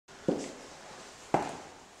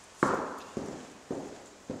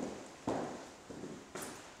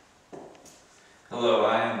Hello,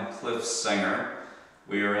 I am Cliff Singer.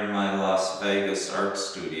 We are in my Las Vegas art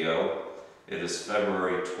studio. It is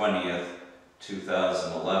February 20th,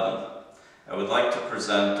 2011. I would like to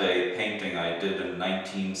present a painting I did in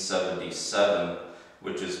 1977,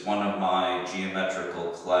 which is one of my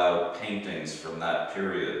geometrical cloud paintings from that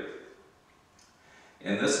period.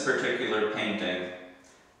 In this particular painting,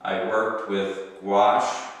 I worked with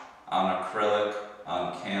gouache on acrylic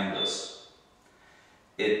on canvas.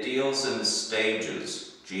 It deals in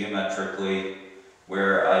stages, geometrically,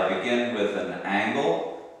 where I begin with an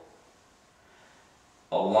angle,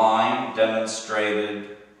 a line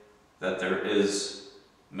demonstrated that there is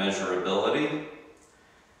measurability,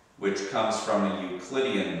 which comes from a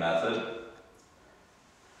Euclidean method.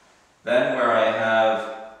 Then where I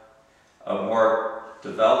have a more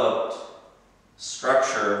developed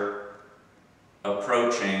structure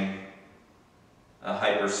approaching a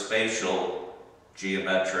hyperspatial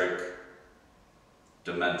geometric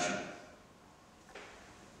dimension,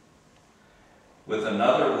 with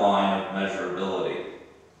another line of measurability.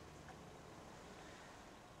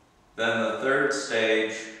 Then the third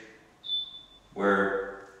stage,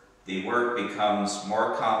 where the work becomes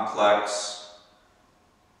more complex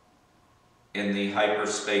in the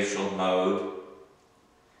hyperspatial mode,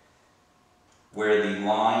 where the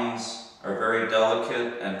lines are very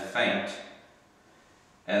delicate and faint,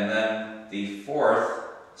 and then the fourth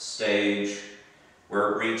stage,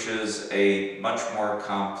 where it reaches a much more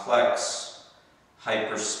complex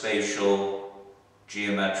hyperspatial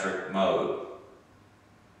geometric mode.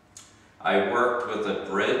 I worked with a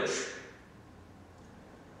bridge,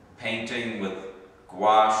 painting with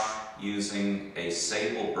gouache using a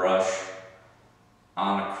sable brush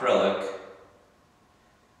on acrylic,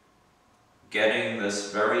 getting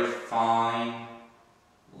this very fine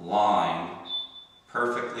line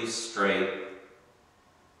perfectly straight,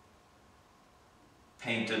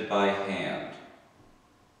 painted by hand.